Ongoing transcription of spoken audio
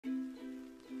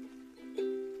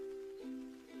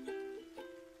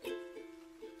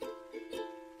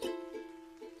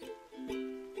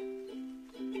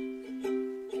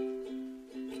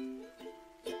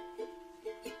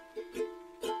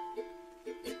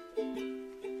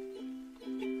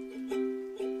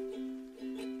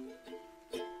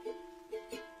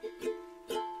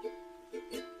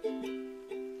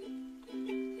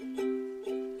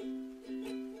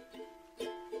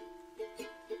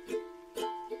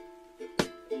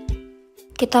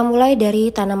Kita mulai dari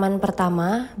tanaman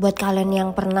pertama. Buat kalian yang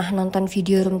pernah nonton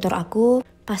video room tour aku,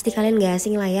 pasti kalian gak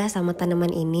asing lah ya sama tanaman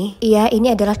ini. Iya,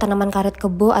 ini adalah tanaman karet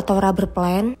kebo atau rubber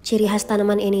plant. Ciri khas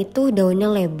tanaman ini tuh daunnya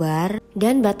lebar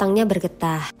dan batangnya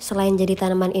bergetah. Selain jadi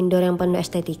tanaman indoor yang penuh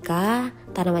estetika,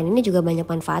 tanaman ini juga banyak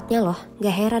manfaatnya loh.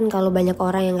 Gak heran kalau banyak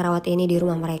orang yang ngerawat ini di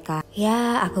rumah mereka.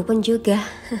 Ya, aku pun juga.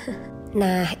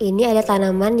 Nah, ini ada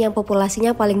tanaman yang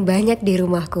populasinya paling banyak di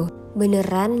rumahku.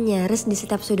 Beneran nyaris di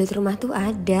setiap sudut rumah tuh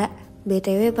ada.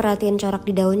 BTW perhatiin corak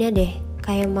di daunnya deh,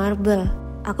 kayak marble.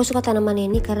 Aku suka tanaman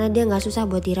ini karena dia gak susah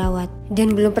buat dirawat.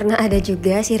 Dan belum pernah ada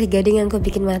juga sirih gading yang aku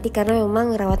bikin mati karena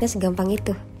memang ngerawatnya segampang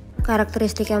itu.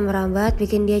 Karakteristik yang merambat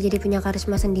bikin dia jadi punya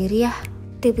karisma sendiri ya.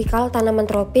 Tipikal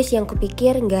tanaman tropis yang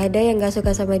kupikir gak ada yang gak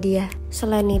suka sama dia.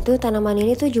 Selain itu tanaman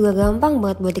ini tuh juga gampang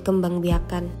banget buat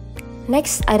dikembangbiakan.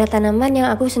 Next, ada tanaman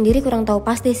yang aku sendiri kurang tahu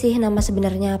pasti sih nama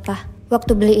sebenarnya apa.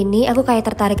 Waktu beli ini aku kayak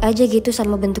tertarik aja gitu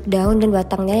sama bentuk daun dan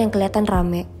batangnya yang kelihatan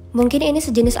rame. Mungkin ini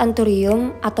sejenis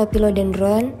anthurium atau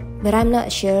philodendron, but I'm not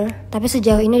sure. Tapi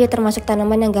sejauh ini dia termasuk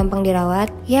tanaman yang gampang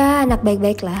dirawat. Ya, anak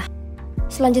baik-baik lah.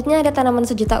 Selanjutnya ada tanaman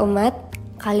sejuta umat.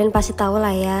 Kalian pasti tahu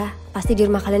lah ya. Pasti di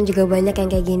rumah kalian juga banyak yang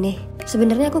kayak gini.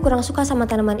 Sebenarnya aku kurang suka sama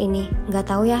tanaman ini.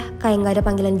 Gak tahu ya, kayak gak ada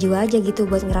panggilan jiwa aja gitu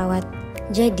buat ngerawat.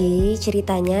 Jadi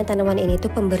ceritanya tanaman ini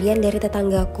tuh pemberian dari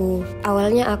tetanggaku.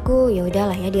 Awalnya aku ya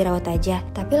udahlah ya dirawat aja.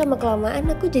 Tapi lama kelamaan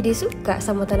aku jadi suka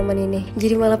sama tanaman ini.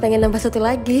 Jadi malah pengen nambah satu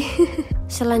lagi.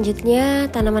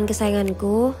 Selanjutnya tanaman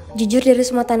kesayanganku. Jujur dari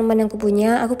semua tanaman yang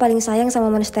kupunya, aku paling sayang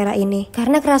sama monstera ini.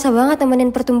 Karena kerasa banget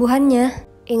temenin pertumbuhannya.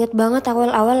 Ingat banget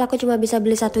awal-awal aku cuma bisa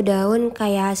beli satu daun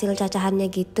kayak hasil cacahannya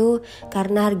gitu.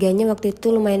 Karena harganya waktu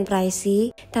itu lumayan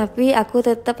pricey. Tapi aku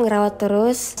tetap ngerawat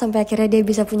terus sampai akhirnya dia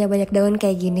bisa punya banyak daun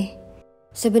kayak gini.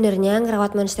 Sebenarnya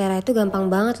ngerawat monstera itu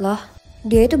gampang banget loh.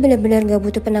 Dia itu benar-benar gak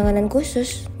butuh penanganan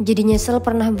khusus. Jadi nyesel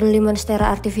pernah beli monstera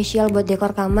artificial buat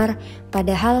dekor kamar.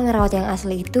 Padahal ngerawat yang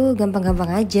asli itu gampang-gampang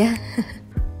aja.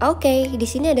 Oke, di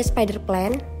sini ada spider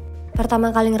plant.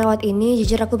 Pertama kali ngerawat ini,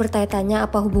 jujur aku bertanya-tanya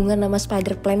apa hubungan nama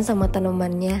spider plant sama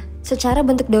tanamannya. Secara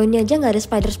bentuk daunnya aja gak ada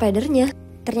spider-spidernya.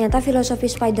 Ternyata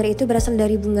filosofi spider itu berasal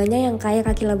dari bunganya yang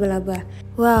kayak kaki laba-laba.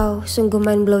 Wow, sungguh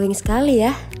mind-blowing sekali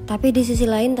ya. Tapi di sisi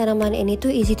lain tanaman ini tuh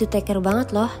easy to take care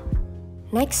banget loh.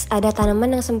 Next, ada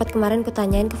tanaman yang sempat kemarin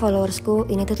kutanyain ke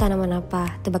followersku, ini tuh tanaman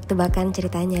apa? Tebak-tebakan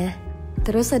ceritanya.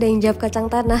 Terus ada yang jawab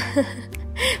kacang tanah.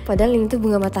 Padahal ini tuh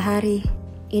bunga matahari.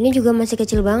 Ini juga masih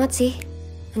kecil banget sih.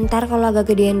 Ntar kalau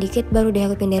agak gedean dikit baru deh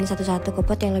aku pindahin satu-satu ke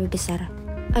pot yang lebih besar.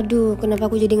 Aduh,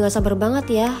 kenapa aku jadi gak sabar banget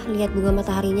ya lihat bunga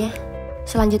mataharinya.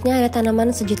 Selanjutnya ada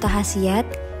tanaman sejuta khasiat.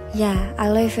 Ya,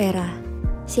 aloe vera.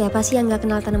 Siapa sih yang gak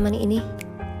kenal tanaman ini?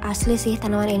 Asli sih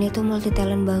tanaman ini tuh multi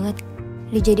talent banget.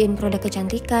 Dijadiin produk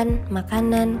kecantikan,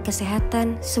 makanan,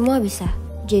 kesehatan, semua bisa.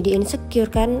 Jadi insecure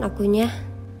kan akunya.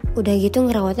 Udah gitu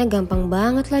ngerawatnya gampang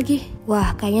banget lagi.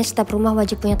 Wah, kayaknya setiap rumah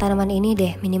wajib punya tanaman ini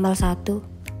deh, minimal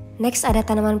satu. Next ada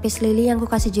tanaman peace lily yang ku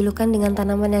kasih julukan dengan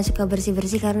tanaman yang suka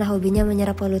bersih-bersih karena hobinya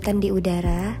menyerap polutan di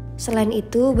udara. Selain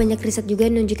itu banyak riset juga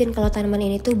nunjukin kalau tanaman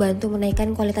ini tuh bantu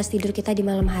menaikkan kualitas tidur kita di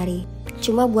malam hari.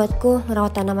 Cuma buatku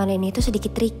ngerawat tanaman ini tuh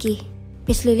sedikit tricky.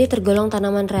 Peace lily tergolong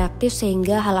tanaman reaktif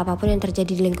sehingga hal apapun yang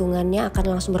terjadi di lingkungannya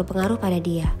akan langsung berpengaruh pada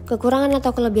dia. Kekurangan atau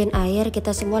kelebihan air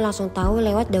kita semua langsung tahu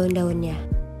lewat daun-daunnya.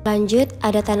 Lanjut,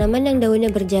 ada tanaman yang daunnya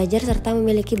berjajar serta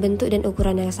memiliki bentuk dan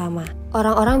ukuran yang sama.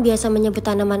 Orang-orang biasa menyebut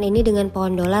tanaman ini dengan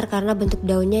pohon dolar karena bentuk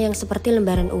daunnya yang seperti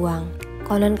lembaran uang.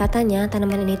 Konon katanya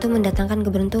tanaman ini tuh mendatangkan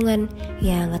keberuntungan.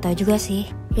 Ya nggak tahu juga sih.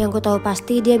 Yang ku tahu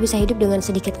pasti dia bisa hidup dengan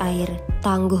sedikit air.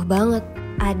 Tangguh banget.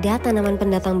 Ada tanaman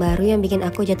pendatang baru yang bikin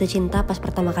aku jatuh cinta pas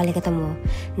pertama kali ketemu.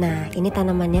 Nah, ini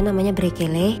tanamannya namanya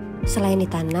brekele. Selain di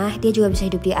tanah, dia juga bisa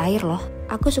hidup di air loh.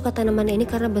 Aku suka tanaman ini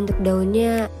karena bentuk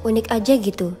daunnya unik aja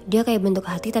gitu. Dia kayak bentuk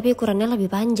hati tapi ukurannya lebih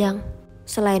panjang.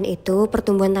 Selain itu,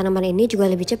 pertumbuhan tanaman ini juga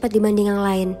lebih cepat dibanding yang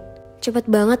lain. Cepet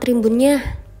banget rimbunnya.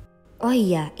 Oh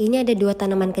iya, ini ada dua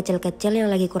tanaman kecil-kecil yang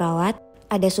lagi kurawat.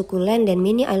 Ada sukulen dan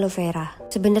mini aloe vera.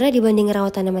 Sebenarnya dibanding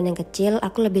ngerawat tanaman yang kecil,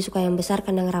 aku lebih suka yang besar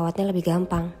karena ngerawatnya lebih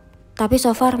gampang. Tapi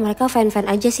so far mereka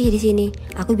fan-fan aja sih di sini.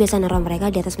 Aku biasa naruh mereka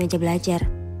di atas meja belajar.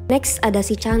 Next ada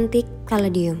si cantik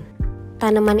caladium.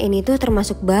 Tanaman ini tuh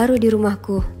termasuk baru di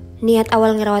rumahku. Niat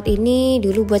awal ngerawat ini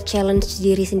dulu buat challenge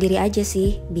diri sendiri aja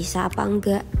sih, bisa apa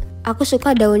enggak. Aku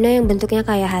suka daunnya yang bentuknya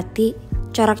kayak hati.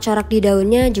 Corak-corak di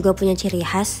daunnya juga punya ciri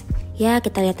khas. Ya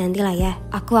kita lihat nanti lah ya,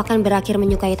 aku akan berakhir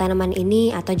menyukai tanaman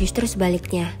ini atau justru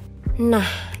sebaliknya. Nah,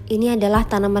 ini adalah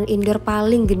tanaman indoor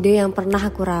paling gede yang pernah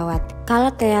aku rawat,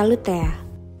 Calathea lutea.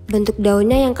 Bentuk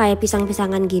daunnya yang kayak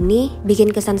pisang-pisangan gini, bikin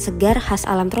kesan segar khas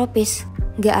alam tropis.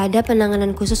 Gak ada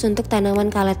penanganan khusus untuk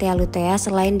tanaman Calathea lutea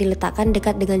selain diletakkan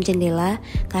dekat dengan jendela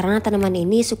karena tanaman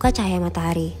ini suka cahaya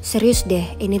matahari. Serius deh,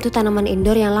 ini tuh tanaman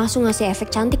indoor yang langsung ngasih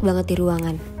efek cantik banget di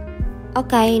ruangan.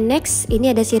 Oke, next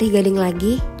ini ada sirih gading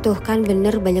lagi. Tuh kan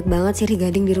bener banyak banget sirih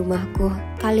gading di rumahku.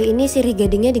 Kali ini sirih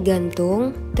gadingnya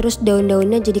digantung, terus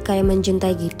daun-daunnya jadi kayak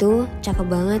menjuntai gitu, cakep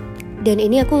banget. Dan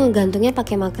ini aku ngegantungnya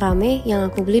pakai macrame yang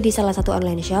aku beli di salah satu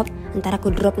online shop. Ntar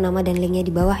aku drop nama dan linknya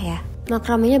di bawah ya.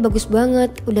 Macramenya bagus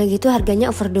banget, udah gitu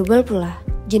harganya affordable pula.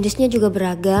 Jenisnya juga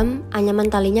beragam, anyaman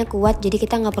talinya kuat jadi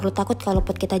kita nggak perlu takut kalau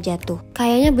pot kita jatuh.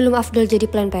 Kayaknya belum afdol jadi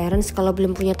plant parents kalau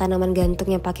belum punya tanaman gantung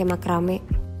yang pakai macrame.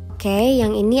 Oke,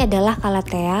 yang ini adalah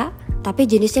Calathea, tapi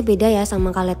jenisnya beda ya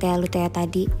sama Calathea lutea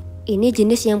tadi. Ini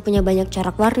jenis yang punya banyak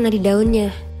corak warna di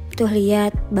daunnya. Tuh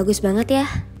lihat, bagus banget ya.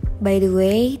 By the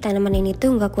way, tanaman ini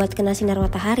tuh nggak kuat kena sinar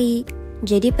matahari.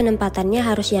 Jadi penempatannya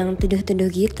harus yang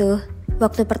teduh-teduh gitu.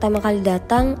 Waktu pertama kali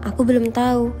datang, aku belum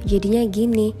tahu. Jadinya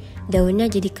gini, daunnya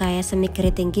jadi kayak semi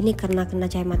keriting gini karena kena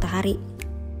cahaya matahari.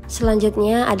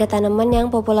 Selanjutnya ada tanaman yang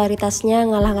popularitasnya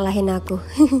ngalah-ngalahin aku.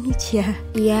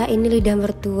 Iya, ini lidah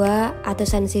mertua atau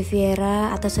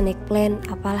sansevieria atau snake plant,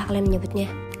 apalah kalian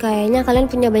menyebutnya. Kayaknya kalian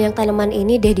punya banyak tanaman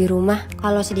ini deh di rumah.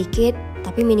 Kalau sedikit,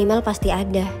 tapi minimal pasti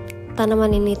ada.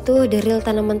 Tanaman ini tuh the real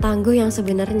tanaman tangguh yang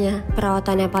sebenarnya.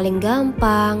 Perawatannya paling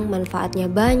gampang, manfaatnya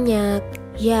banyak.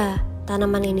 Ya,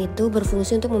 tanaman ini tuh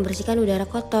berfungsi untuk membersihkan udara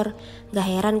kotor.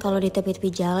 Gak heran kalau di tepi-tepi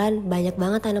jalan banyak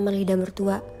banget tanaman lidah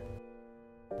mertua.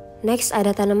 Next ada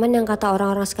tanaman yang kata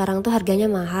orang-orang sekarang tuh harganya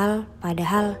mahal,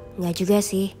 padahal nggak juga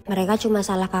sih. Mereka cuma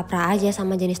salah kaprah aja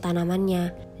sama jenis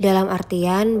tanamannya. Dalam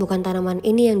artian bukan tanaman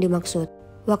ini yang dimaksud.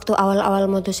 Waktu awal-awal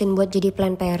mutusin buat jadi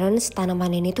plant parents,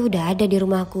 tanaman ini tuh udah ada di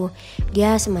rumahku.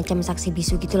 Dia semacam saksi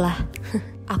bisu gitulah.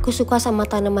 Aku suka sama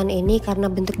tanaman ini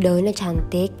karena bentuk daunnya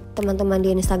cantik. Teman-teman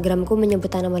di Instagramku menyebut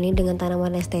tanaman ini dengan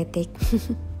tanaman estetik.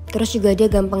 Terus juga dia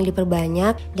gampang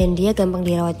diperbanyak dan dia gampang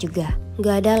dirawat juga.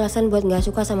 Gak ada alasan buat gak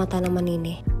suka sama tanaman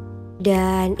ini.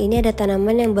 Dan ini ada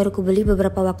tanaman yang baru kubeli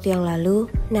beberapa waktu yang lalu.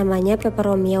 Namanya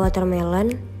peperomia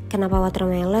watermelon. Kenapa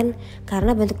watermelon?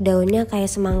 Karena bentuk daunnya kayak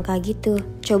semangka gitu.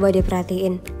 Coba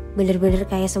diperhatiin, bener-bener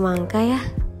kayak semangka ya.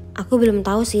 Aku belum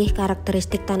tahu sih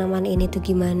karakteristik tanaman ini tuh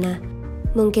gimana.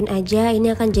 Mungkin aja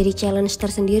ini akan jadi challenge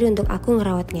tersendiri untuk aku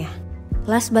ngerawatnya.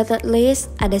 Last but not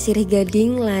least, ada sirih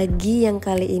gading lagi yang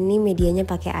kali ini medianya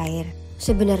pakai air.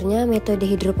 Sebenarnya metode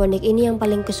hidroponik ini yang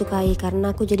paling kusukai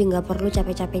karena aku jadi nggak perlu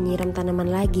capek-capek nyiram tanaman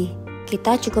lagi.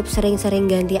 Kita cukup sering-sering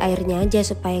ganti airnya aja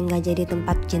supaya nggak jadi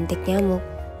tempat jentik nyamuk.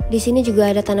 Di sini juga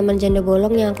ada tanaman janda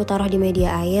bolong yang aku taruh di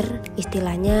media air,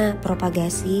 istilahnya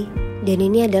propagasi. Dan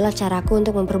ini adalah caraku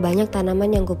untuk memperbanyak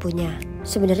tanaman yang kupunya.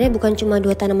 Sebenarnya bukan cuma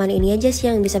 2 tanaman ini aja sih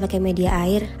yang bisa pakai media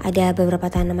air. Ada beberapa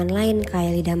tanaman lain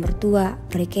kayak lidah mertua,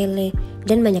 perikele,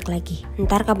 dan banyak lagi.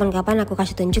 Ntar kapan-kapan aku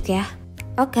kasih tunjuk ya.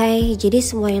 Oke, jadi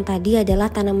semua yang tadi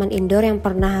adalah tanaman indoor yang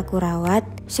pernah aku rawat.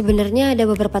 Sebenarnya ada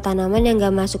beberapa tanaman yang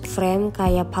gak masuk frame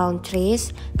kayak palm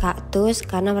trees, kaktus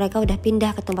karena mereka udah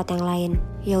pindah ke tempat yang lain.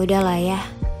 Ya udahlah ya.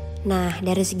 Nah,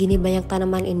 dari segini banyak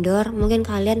tanaman indoor, mungkin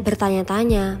kalian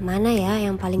bertanya-tanya, mana ya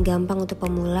yang paling gampang untuk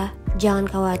pemula? Jangan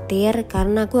khawatir,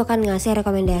 karena aku akan ngasih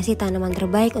rekomendasi tanaman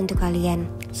terbaik untuk kalian.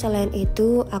 Selain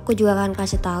itu, aku juga akan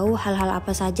kasih tahu hal-hal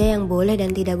apa saja yang boleh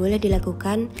dan tidak boleh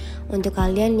dilakukan untuk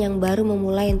kalian yang baru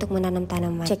memulai untuk menanam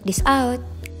tanaman. Check this out!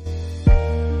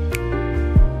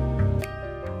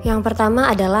 Yang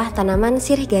pertama adalah tanaman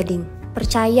sirih gading.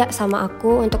 Percaya sama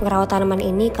aku, untuk ngerawat tanaman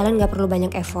ini kalian gak perlu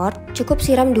banyak effort. Cukup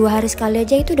siram 2 hari sekali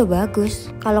aja itu udah bagus.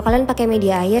 Kalau kalian pakai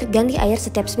media air, ganti air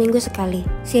setiap seminggu sekali.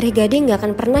 Sirih gading gak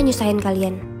akan pernah nyusahin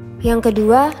kalian. Yang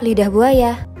kedua, lidah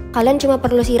buaya. Kalian cuma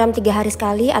perlu siram 3 hari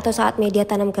sekali atau saat media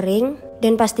tanam kering.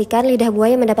 Dan pastikan lidah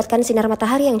buaya mendapatkan sinar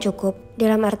matahari yang cukup.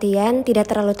 Dalam artian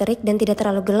tidak terlalu terik dan tidak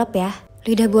terlalu gelap ya.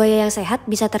 Lidah buaya yang sehat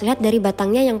bisa terlihat dari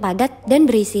batangnya yang padat dan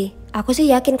berisi. Aku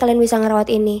sih yakin kalian bisa ngerawat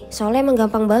ini, soalnya emang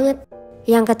gampang banget.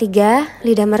 Yang ketiga,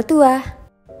 lidah mertua.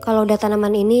 Kalau udah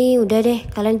tanaman ini, udah deh,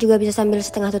 kalian juga bisa sambil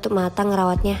setengah tutup mata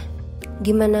ngerawatnya.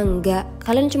 Gimana enggak,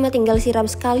 kalian cuma tinggal siram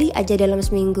sekali aja dalam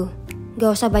seminggu.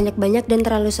 Gak usah banyak-banyak dan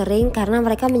terlalu sering karena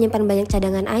mereka menyimpan banyak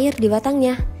cadangan air di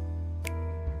batangnya.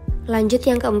 Lanjut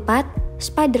yang keempat,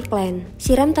 spider plant.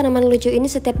 Siram tanaman lucu ini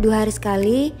setiap 2 hari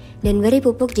sekali dan beri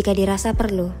pupuk jika dirasa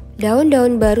perlu.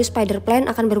 Daun-daun baru spider plant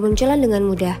akan bermunculan dengan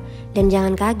mudah. Dan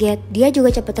jangan kaget, dia juga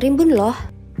cepat rimbun loh.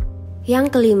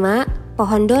 Yang kelima,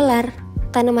 pohon dolar.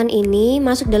 Tanaman ini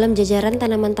masuk dalam jajaran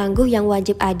tanaman tangguh yang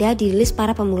wajib ada di list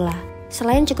para pemula.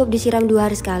 Selain cukup disiram 2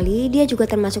 hari sekali, dia juga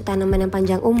termasuk tanaman yang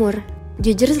panjang umur.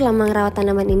 Jujur selama ngerawat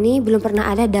tanaman ini belum pernah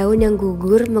ada daun yang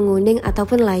gugur, menguning,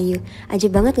 ataupun layu.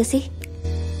 Ajaib banget gak sih?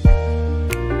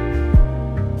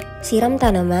 Siram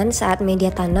tanaman saat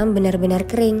media tanam benar-benar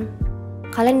kering.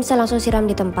 Kalian bisa langsung siram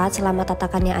di tempat selama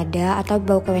tatakannya ada atau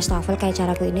bawa ke wastafel kayak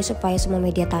caraku ini supaya semua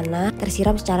media tanah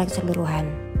tersiram secara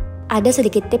keseluruhan. Ada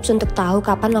sedikit tips untuk tahu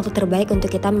kapan waktu terbaik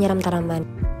untuk kita menyiram tanaman,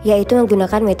 yaitu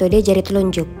menggunakan metode jari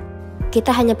telunjuk.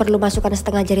 Kita hanya perlu masukkan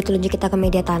setengah jari telunjuk kita ke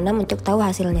media tanam untuk tahu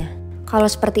hasilnya. Kalau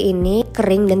seperti ini,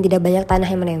 kering dan tidak banyak tanah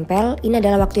yang menempel, ini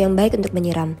adalah waktu yang baik untuk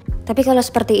menyiram. Tapi kalau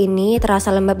seperti ini,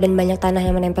 terasa lembab dan banyak tanah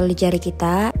yang menempel di jari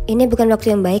kita, ini bukan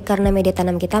waktu yang baik karena media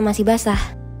tanam kita masih basah.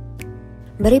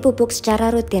 Beri pupuk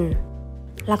secara rutin.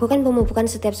 Lakukan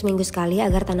pemupukan setiap seminggu sekali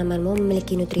agar tanamanmu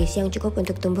memiliki nutrisi yang cukup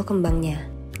untuk tumbuh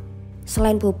kembangnya.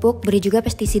 Selain pupuk, beri juga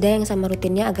pestisida yang sama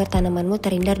rutinnya agar tanamanmu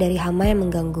terhindar dari hama yang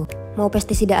mengganggu. Mau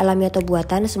pestisida alami atau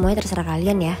buatan, semuanya terserah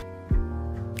kalian ya.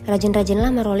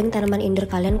 Rajin-rajinlah merolling tanaman indoor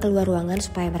kalian keluar ruangan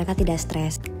supaya mereka tidak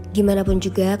stres. Gimana pun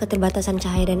juga, keterbatasan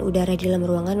cahaya dan udara di dalam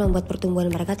ruangan membuat pertumbuhan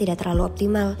mereka tidak terlalu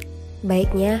optimal.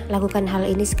 Baiknya, lakukan hal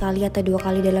ini sekali atau 2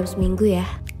 kali dalam seminggu ya.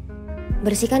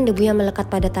 Bersihkan debu yang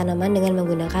melekat pada tanaman dengan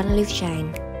menggunakan leaf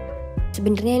shine.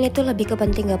 Sebenarnya ini tuh lebih ke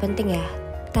penting gak penting ya.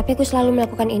 Tapi aku selalu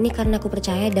melakukan ini karena aku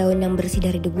percaya daun yang bersih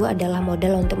dari debu adalah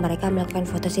modal untuk mereka melakukan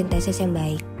fotosintesis yang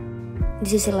baik. Di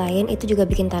sisi lain, itu juga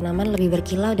bikin tanaman lebih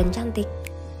berkilau dan cantik.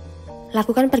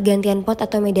 Lakukan pergantian pot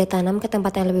atau media tanam ke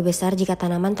tempat yang lebih besar jika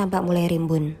tanaman tampak mulai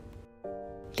rimbun.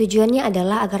 Tujuannya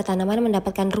adalah agar tanaman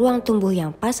mendapatkan ruang tumbuh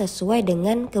yang pas sesuai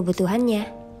dengan kebutuhannya.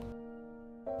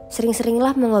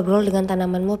 Sering-seringlah mengobrol dengan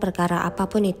tanamanmu perkara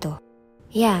apapun itu.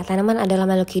 Ya, tanaman adalah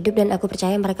makhluk hidup dan aku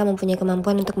percaya mereka mempunyai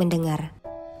kemampuan untuk mendengar.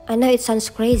 I know it sounds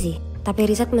crazy, tapi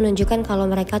riset menunjukkan kalau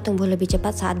mereka tumbuh lebih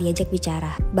cepat saat diajak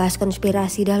bicara. Bahas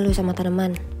konspirasi dahulu sama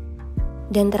tanaman.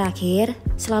 Dan terakhir,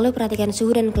 selalu perhatikan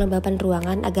suhu dan kelembapan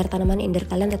ruangan agar tanaman indoor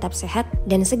kalian tetap sehat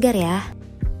dan segar ya.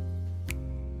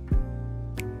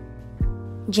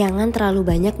 Jangan terlalu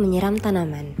banyak menyiram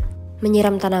tanaman.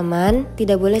 Menyiram tanaman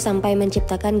tidak boleh sampai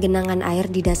menciptakan genangan air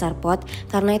di dasar pot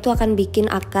karena itu akan bikin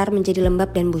akar menjadi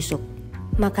lembab dan busuk.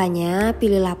 Makanya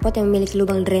pilihlah pot yang memiliki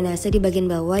lubang drainase di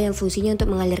bagian bawah yang fungsinya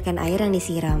untuk mengalirkan air yang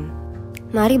disiram.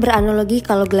 Mari beranalogi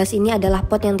kalau gelas ini adalah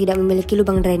pot yang tidak memiliki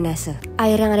lubang drainase.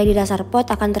 Air yang ada di dasar pot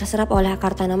akan terserap oleh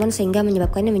akar tanaman sehingga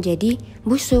menyebabkannya menjadi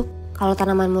busuk. Kalau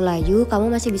tanamanmu layu,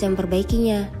 kamu masih bisa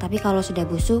memperbaikinya. Tapi kalau sudah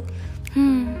busuk,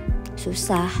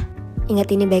 susah. Ingat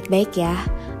ini baik-baik ya.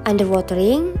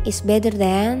 Underwatering is better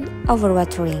than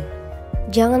overwatering.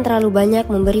 Jangan terlalu banyak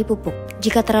memberi pupuk.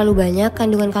 Jika terlalu banyak,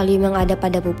 kandungan kalium yang ada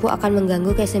pada pupuk akan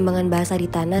mengganggu keseimbangan basah di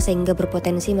tanah sehingga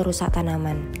berpotensi merusak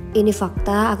tanaman. Ini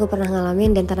fakta, aku pernah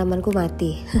ngalamin dan tanamanku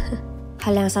mati.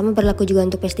 Hal yang sama berlaku juga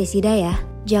untuk pestisida ya.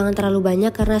 Jangan terlalu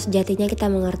banyak karena sejatinya kita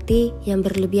mengerti yang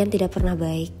berlebihan tidak pernah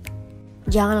baik.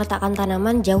 Jangan letakkan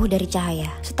tanaman jauh dari cahaya.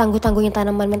 Setangguh-tangguhnya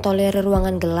tanaman mentolerir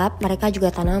ruangan gelap, mereka juga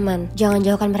tanaman. Jangan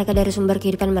jauhkan mereka dari sumber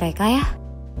kehidupan mereka ya.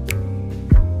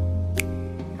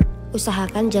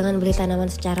 Usahakan jangan beli tanaman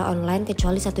secara online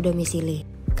kecuali satu domisili.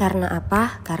 Karena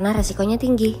apa? Karena resikonya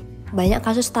tinggi. Banyak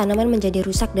kasus tanaman menjadi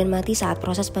rusak dan mati saat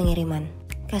proses pengiriman.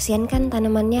 Kasian kan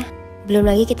tanamannya? Belum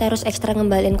lagi kita harus ekstra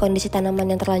ngembaliin kondisi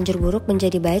tanaman yang terlanjur buruk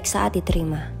menjadi baik saat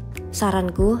diterima.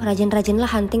 Saranku, rajin-rajinlah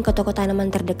hunting ke toko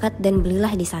tanaman terdekat dan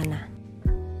belilah di sana.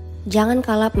 Jangan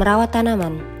kalap merawat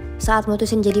tanaman. Saat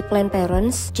mutusin jadi plant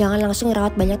parents, jangan langsung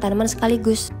merawat banyak tanaman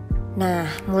sekaligus. Nah,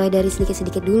 mulai dari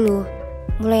sedikit-sedikit dulu.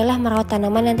 Mulailah merawat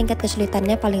tanaman yang tingkat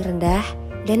kesulitannya paling rendah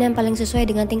dan yang paling sesuai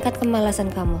dengan tingkat kemalasan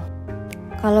kamu.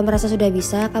 Kalau merasa sudah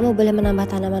bisa, kamu boleh menambah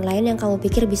tanaman lain yang kamu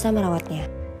pikir bisa merawatnya.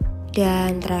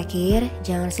 Dan terakhir,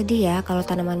 jangan sedih ya kalau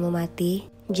tanamanmu mati.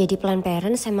 Jadi plant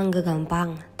parents emang gak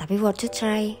gampang, tapi worth to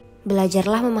try.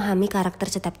 Belajarlah memahami karakter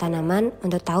setiap tanaman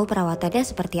untuk tahu perawatannya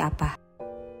seperti apa.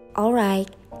 Alright,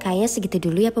 kayaknya segitu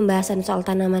dulu ya pembahasan soal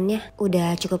tanamannya.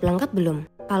 Udah cukup lengkap belum?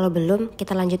 Kalau belum,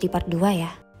 kita lanjut di part 2 ya.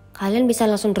 Kalian bisa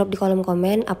langsung drop di kolom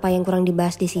komen apa yang kurang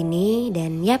dibahas di sini.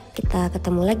 Dan yap, kita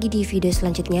ketemu lagi di video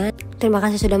selanjutnya. Terima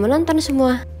kasih sudah menonton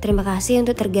semua. Terima kasih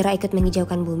untuk tergerak ikut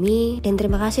menghijaukan bumi. Dan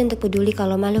terima kasih untuk peduli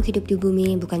kalau makhluk hidup di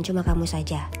bumi bukan cuma kamu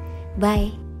saja.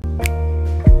 Bye.